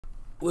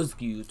What's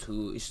good,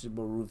 YouTube? It's your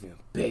boy Ruben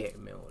back,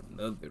 man, with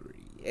another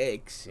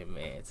reaction,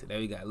 man. Today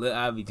we got Lil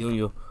Ivy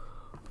Jr.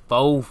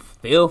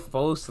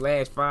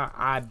 4/5.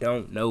 I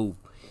don't know,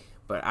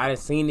 but I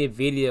seen this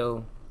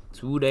video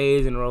 2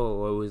 days in a row,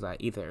 or it was like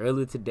either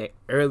earlier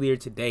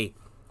today.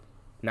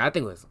 No, I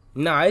think it was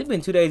it's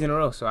been 2 days in a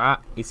row. So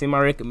it's in my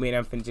recommend.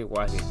 I'm finna just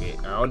watch it, bit.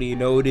 I don't even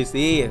know what this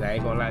is. I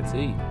ain't gonna lie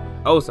to you.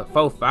 Oh, it's a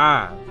 4/5.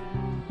 I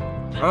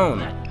don't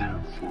know.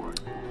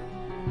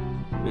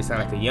 It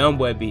sound like a young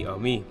boy beat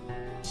on me.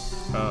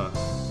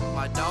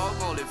 My dog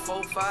only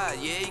 4/5,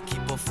 yeah, he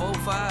keep a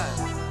 4/5.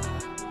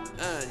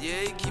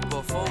 Yeah, he keep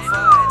a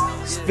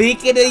 4/5.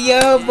 Speaking of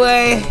young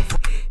boy,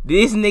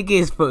 this nigga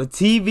is for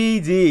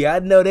TBG. I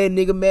know that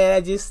nigga, man.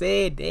 I just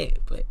said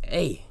that, but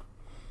hey,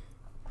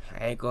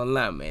 I ain't gonna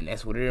lie, man.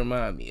 That's what it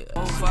remind me of.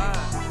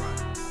 4/5.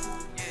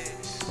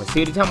 But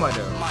see what you talking about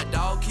though? My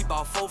dog keep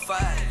a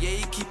 4/5, yeah,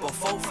 he keep a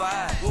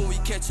 4/5. When we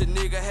catch a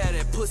nigga, had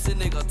that pussy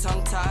nigga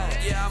tongue tied.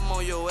 Yeah, I'm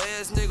on your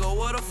ass, nigga.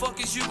 What the fuck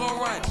is you gon'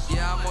 run?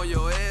 Yeah, I'm on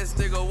your ass,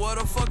 nigga. What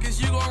the fuck is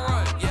you gon'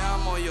 run? Yeah,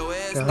 I'm on your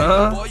ass,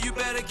 nigga. Boy, you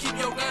better keep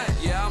your gun.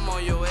 Yeah, I'm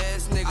on your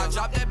ass, nigga. I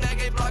drop that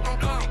bag, A block on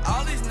come.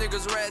 All these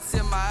niggas rats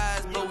in my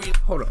eyes, but we.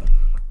 Hold on.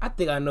 I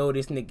think I know who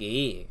this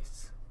nigga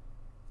is.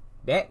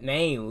 That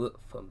name look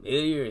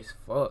familiar as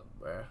fuck,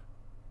 bruh.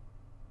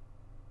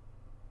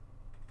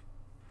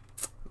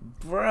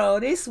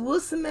 Bro,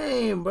 what's the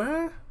name,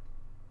 bro?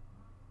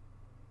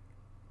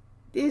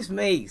 This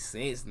makes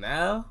sense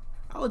now.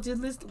 I was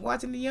just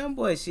watching the young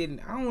boy shit,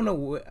 and I don't know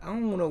what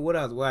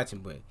I was watching,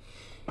 but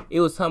it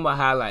was talking about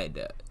how like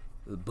the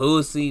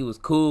Boosie was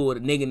cool with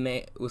a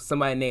nigga with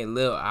somebody named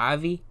Lil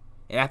Ivy,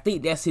 and I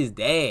think that's his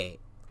dad.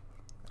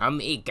 I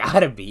mean, it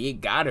gotta be,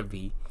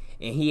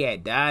 and he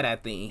had died, I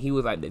think, and he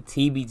was like the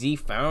TBG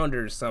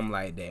founder or something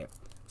like that.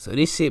 So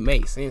this shit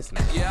makes sense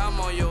now. Yeah, I'm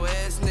on your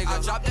ass, nigga.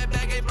 I drop that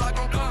bag, A block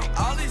on come.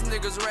 All these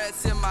niggas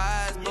rats in my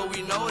eyes, but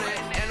we know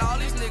that. And all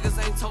these niggas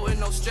ain't toting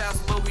no straps,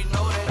 but we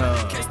know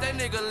that. Catch that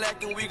nigga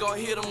lacking, we gon'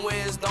 hit him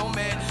where it's don't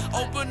man.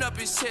 Open up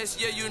his chest,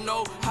 yeah, you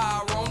know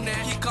how I roam that.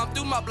 He come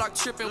through my block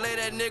tripping, lay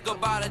that nigga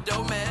by the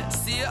door, man.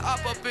 See it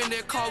up in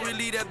that car, we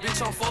leave that bitch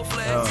on 4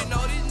 flags. You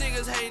know these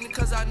niggas hating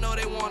cause I know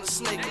they wanna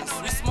snake us.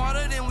 We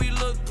smarter than we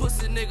look,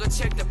 pussy nigga,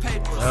 check the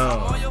papers.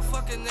 I'm on your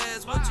fucking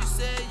ass, what you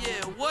said,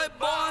 yeah, what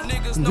boy?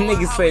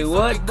 Niggas say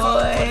what,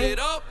 boy?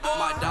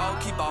 My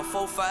dog keep a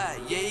 4/5,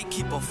 yeah, he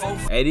keep a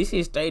 4/5. Hey, this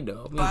shit straight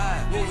though.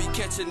 When we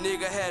catch a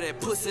nigga, had that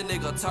pussy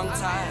nigga tongue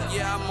tied.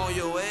 Yeah, I'm on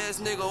your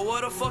ass, nigga.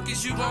 What the fuck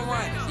is you gon'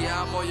 run?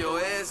 Yeah, I'm on your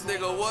ass,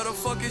 nigga. What the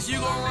fuck is you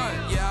gon'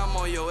 run? Yeah, I'm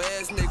on your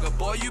ass, nigga.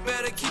 Boy, you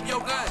better keep your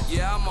gun.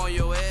 Yeah, I'm on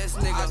your ass,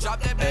 nigga. I drop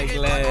that bag, A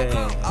block on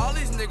come. All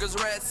these niggas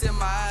rats in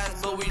my eyes,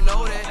 but we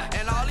know that.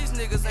 And all these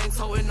niggas ain't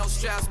toting no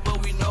straps, but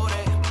we know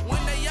that.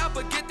 When they out,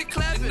 but get the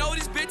clap. You know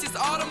these bitches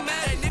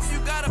automatic. And if you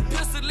got a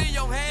pistol in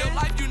your hand, your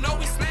life, you know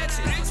we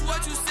snatching. Bitch,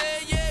 what you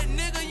said, yeah,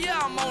 nigga, yeah,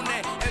 I'm on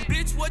that. And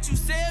bitch, what you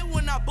said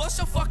when I bust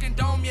your fucking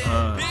dome,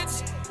 yeah.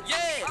 Bitch,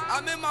 yeah,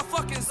 I'm in my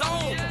fucking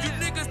zone. You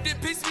niggas did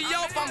piss me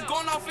off, I'm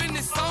going off in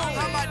this song.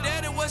 How my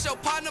daddy was your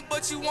partner,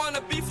 but you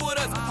wanna beef with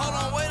us. Hold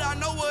on, wait, I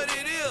know what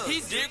it is.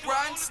 He's dick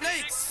riding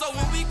snakes. So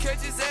when we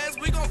catch his ass,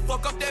 we gon'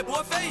 fuck up that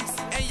boy face.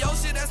 And yo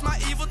shit, that's my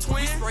evil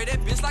twin. Spray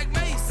that bitch like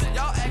Mace.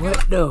 Y'all acting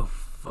what the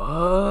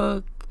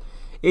fuck?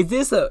 Is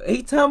this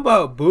he talking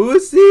about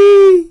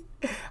Boosie?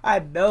 I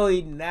know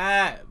he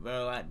not,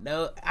 bro. I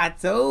know. I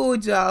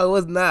told y'all I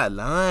was not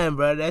lying,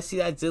 bro. That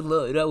shit I just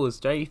looked up was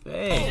straight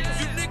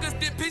fast. You niggas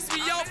did piss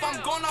me off, I'm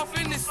going off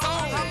in this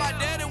song. How my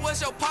daddy was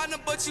your partner,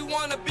 but you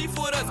wanna beef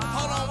with us.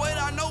 Hold on, wait,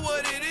 I know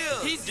what it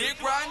is. He's dick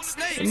riding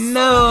snakes.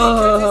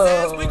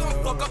 No. We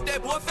gon' fuck up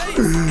that boy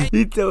face.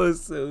 He told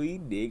us so he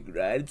dick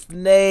riding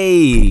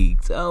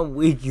snakes. I'm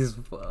weak as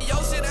fuck.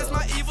 Yo shit, that's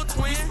my evil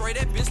twin. Spray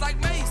that bitch like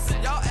Mace.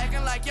 Y'all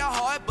acting like y'all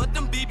hard, but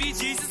them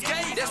BBGs is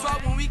gay. That's why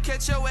when we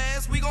catch your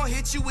ass, we gon'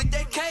 hit you with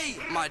that K.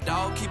 My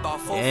dog keep a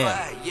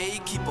 4/5, yeah, he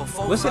keep a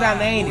 4/5. What should I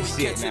name this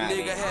shit now?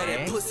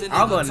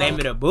 I'm gonna name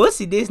it a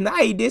Boosie this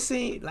night. This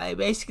ain't like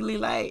basically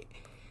like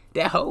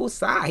that whole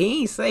side.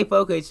 He ain't say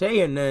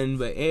 4K or nothing,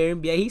 but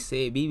NBA he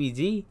said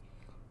BBG.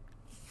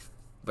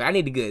 But I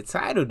need a good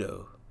title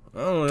though. I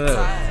don't know.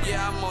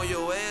 Yeah, I'm on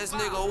your ass,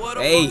 nigga. What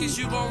the hey, fuck is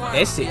you gon' run?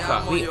 That shit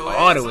caught me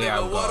all the way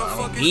out. I'm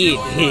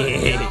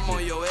Yeah, I'm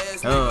on your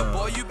ass, nigga.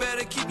 Boy, you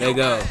better keep your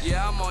gun.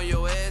 Yeah, I'm on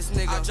your ass,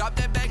 nigga. I drop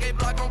that bag, A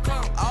block on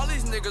come. All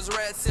these niggas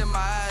rats in my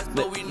eyes,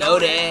 but we know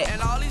that.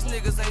 And all these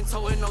niggas ain't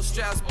toting no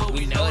straps, but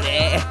we know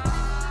that.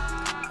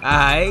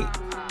 Alright.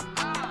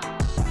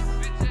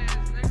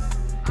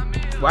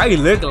 Why you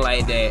looking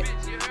like that?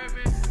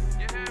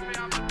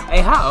 Hey,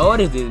 how old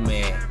is this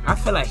man? I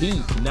feel like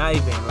he not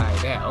even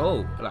like that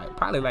old. Like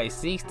probably like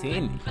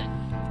 16.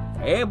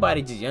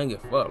 Everybody just young as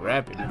fuck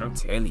rapping, and I'm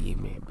telling you,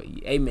 man. But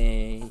hey,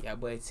 man, y'all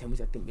boys tell me what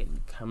y'all think in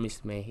the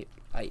comments, man. Hit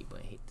the like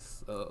button, hit the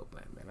sub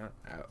button, man.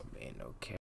 I'm out, man. Okay.